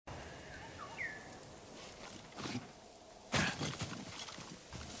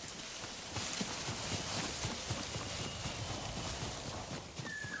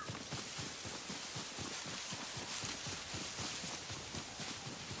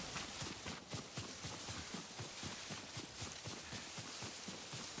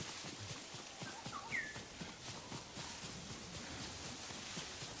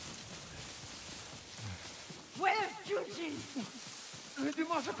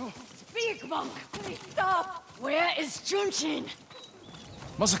Masako! Speak, monk! Please stop! Where is Junshin?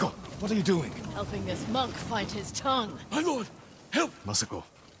 Masako, what are you doing? Helping this monk find his tongue. My lord, help! Masako,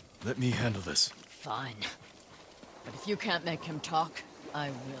 let me handle this. Fine. But if you can't make him talk, I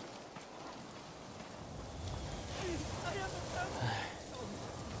will.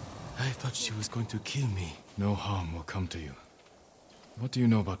 I thought she was going to kill me. No harm will come to you. What do you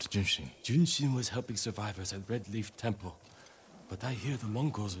know about Junshin? Junshin was helping survivors at Red Leaf Temple. But I hear the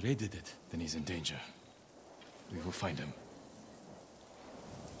Mongols raided it. Then he's in danger. We will find him.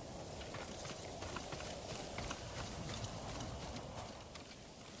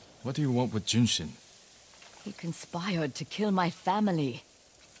 What do you want with Junshin? He conspired to kill my family.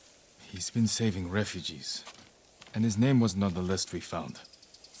 He's been saving refugees. And his name wasn't on the list we found.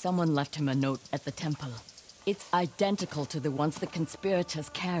 Someone left him a note at the temple. It's identical to the ones the conspirators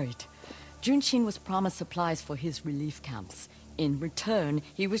carried. Junshin was promised supplies for his relief camps. In return,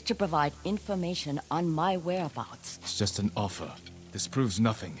 he was to provide information on my whereabouts. It's just an offer. This proves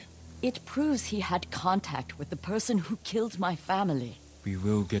nothing. It proves he had contact with the person who killed my family. We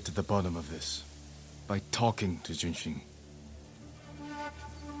will get to the bottom of this. By talking to Junshin.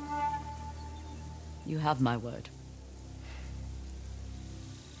 You have my word.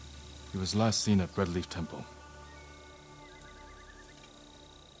 He was last seen at Redleaf Temple.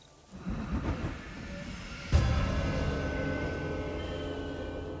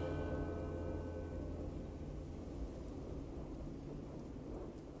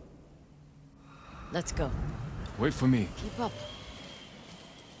 Let's go. Wait for me. Keep up.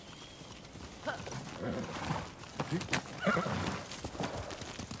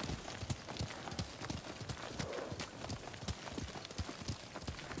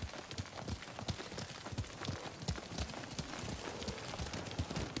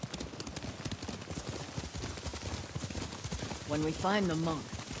 When we find the monk,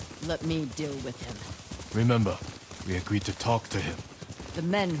 let me deal with him. Remember, we agreed to talk to him. The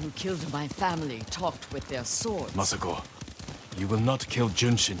men who killed my family talked with their swords. Masako, you will not kill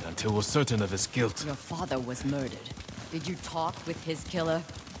Junshin until we're certain of his guilt. Your father was murdered. Did you talk with his killer?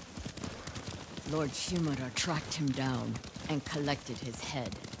 Lord Shimura tracked him down and collected his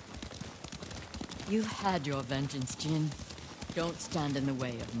head. You've had your vengeance, Jin. Don't stand in the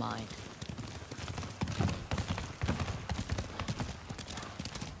way of mine.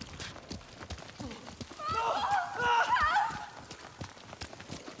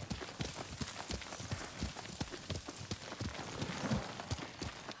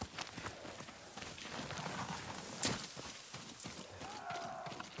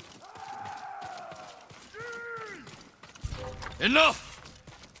 Enough!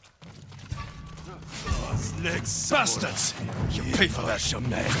 Bastards! You pay for that,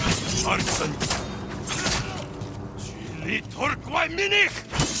 man. Arson! Cowards.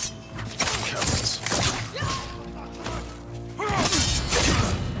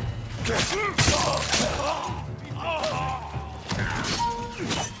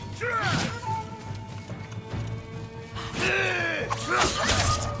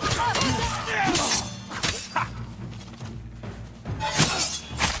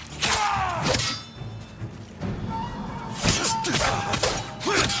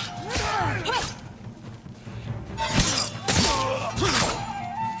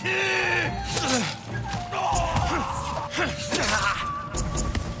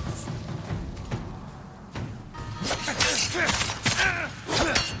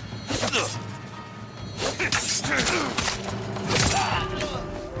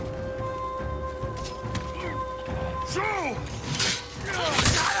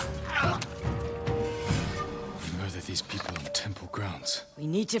 These people on temple grounds. We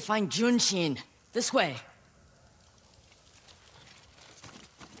need to find Junshin. This way.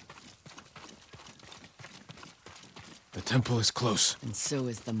 The temple is close. And so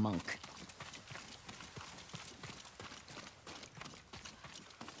is the monk.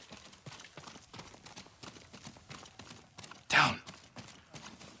 Down.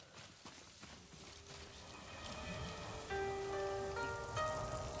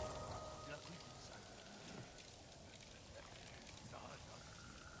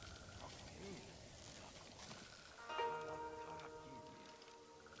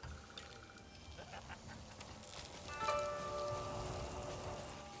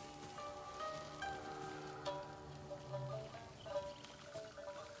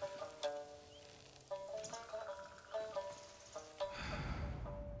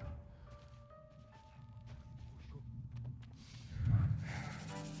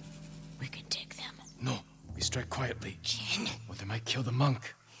 No, we strike quietly. Jin. Or they might kill the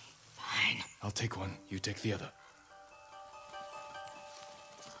monk. Fine. I'll take one, you take the other.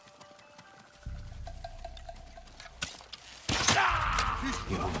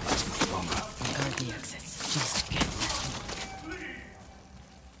 He won't last much longer. Guard the exits. Just get that monk.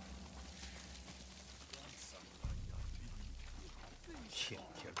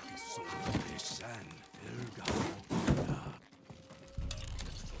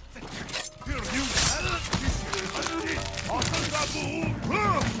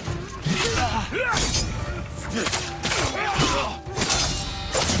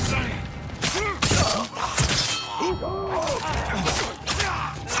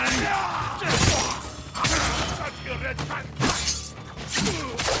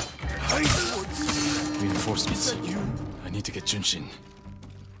 Reinforcements. I need to get Junshin.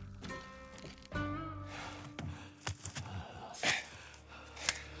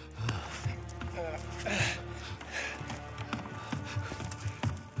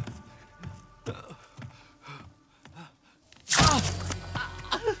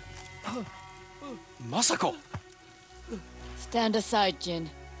 Masako! Stand aside, Jin.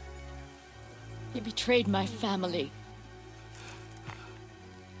 He betrayed my family.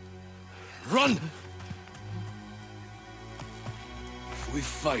 Run! If we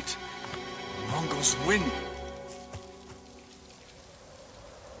fight, the Mongols win.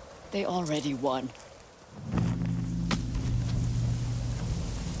 They already won.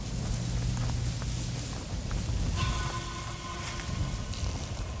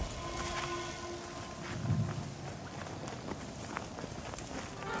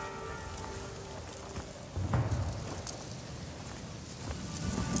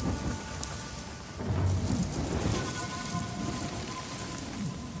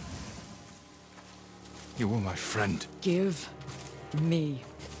 You were my friend. Give me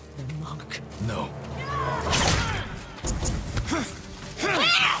the monk. No.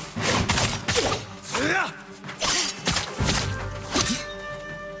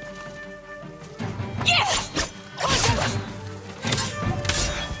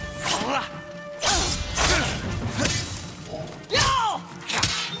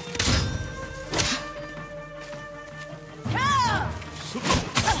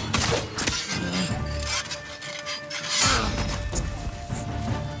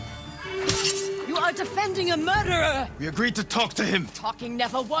 Defending a murderer! We agreed to talk to him. Talking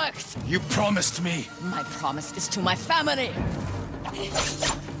never works. You promised me. My promise is to my family.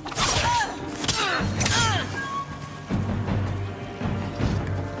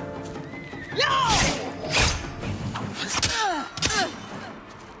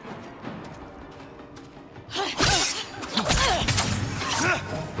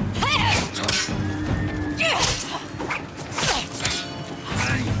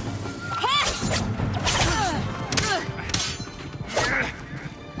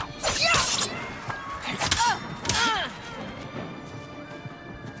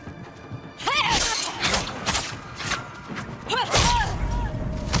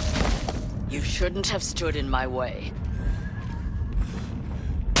 You shouldn't have stood in my way.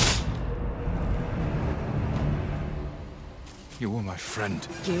 You were my friend.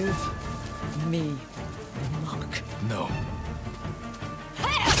 Give me the monk. No.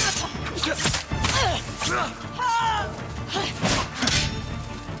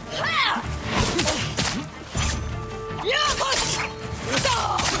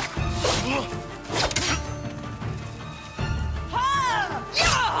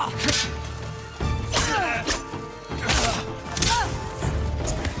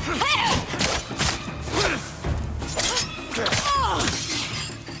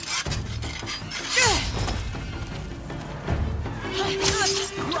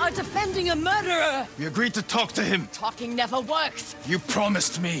 You are defending a murderer! We agreed to talk to him. Talking never works. You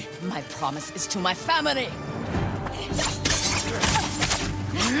promised me. My promise is to my family.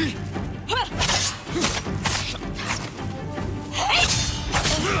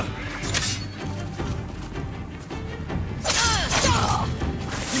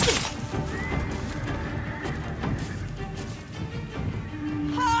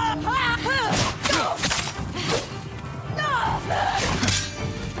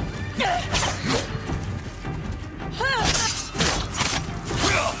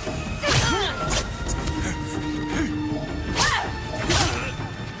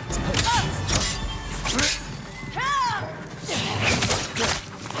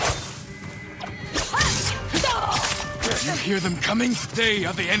 You hear them coming? They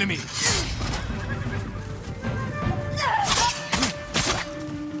are the enemy.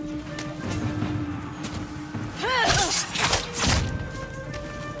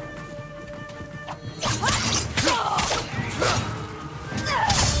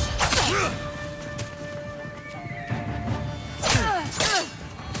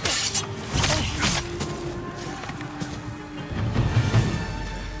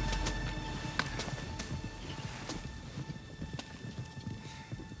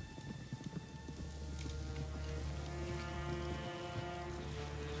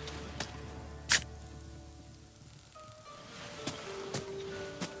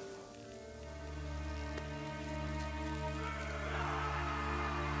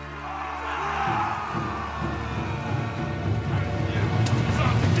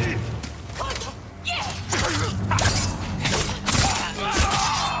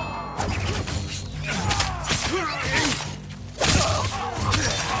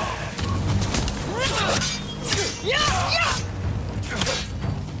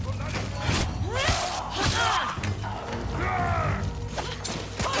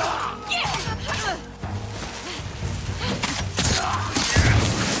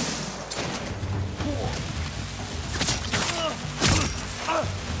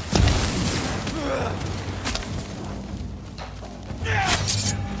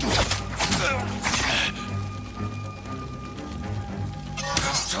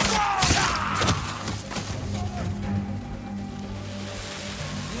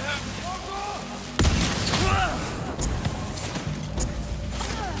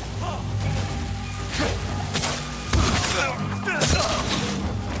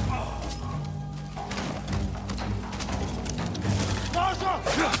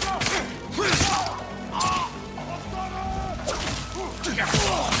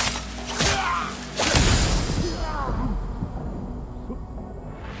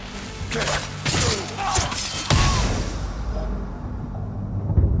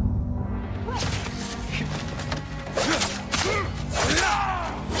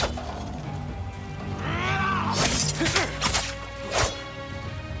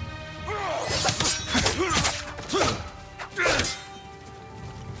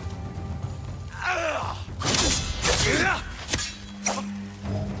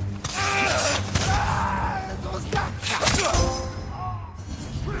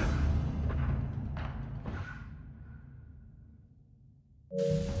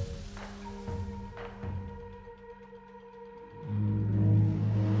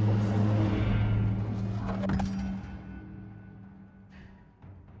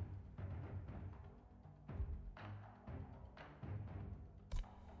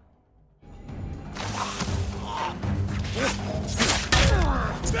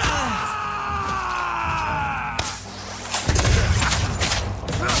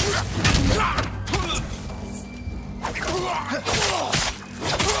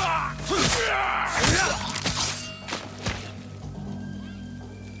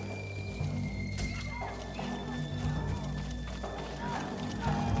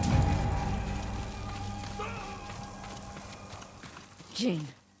 Jin.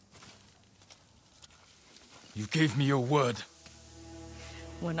 You gave me your word.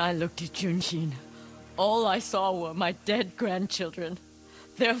 When I looked at Junshin, all I saw were my dead grandchildren.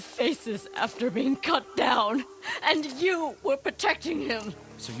 Their faces after being cut down. And you were protecting him.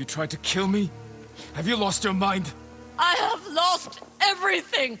 So you tried to kill me? Have you lost your mind? I have lost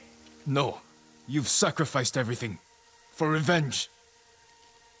everything! No. You've sacrificed everything. For revenge.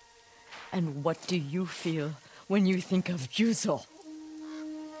 And what do you feel when you think of Yuzo?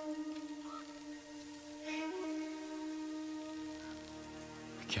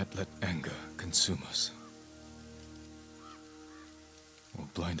 We can't let anger consume us. Or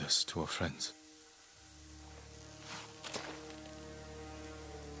blind us to our friends.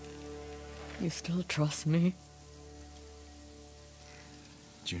 You still trust me?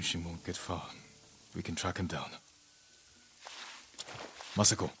 Junshin won't get far. We can track him down.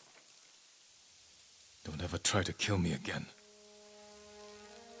 Masako. Don't ever try to kill me again.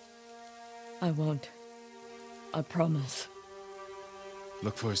 I won't. I promise.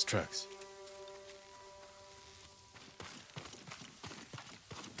 Look for his tracks.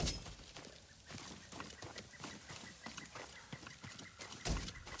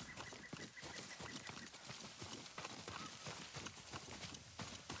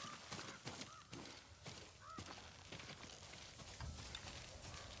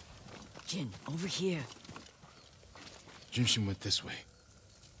 Jin, over here. Junshin went this way.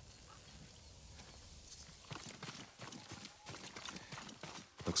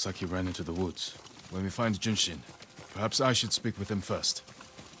 Looks like he ran into the woods. When we find Junshin, perhaps I should speak with him first.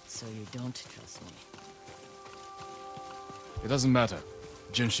 So you don't trust me? It doesn't matter.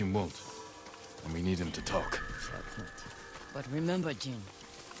 Junshin won't. And we need him to talk. Fair point. But remember, Jin,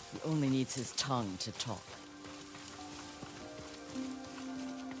 he only needs his tongue to talk.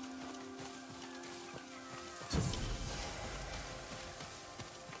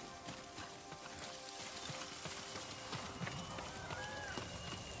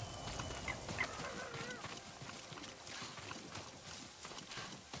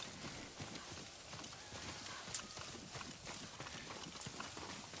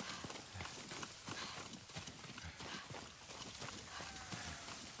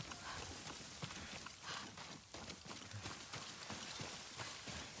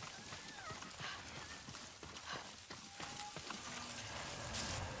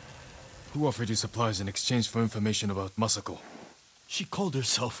 Who offered you supplies in exchange for information about Masako? She called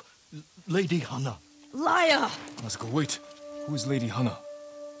herself Lady Hana. Liar! Masako, wait. Who is Lady Hana?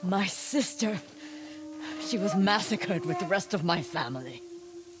 My sister. She was massacred with the rest of my family.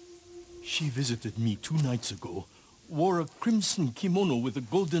 She visited me 2 nights ago, wore a crimson kimono with a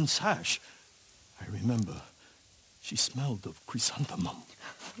golden sash. I remember. She smelled of chrysanthemum.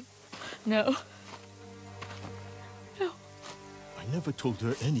 No. No. I never told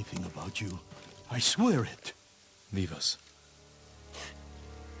her anything about you. I swear it. Leave us.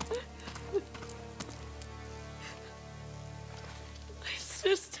 My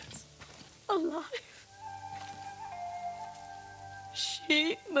sister's alive. She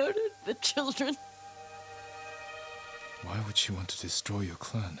He murdered the children. Why would she want to destroy your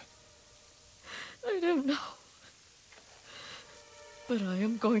clan? I don't know. But I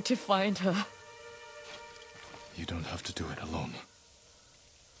am going to find her. You don't have to do it alone.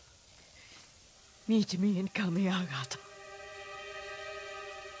 Meet me in Kamiagata.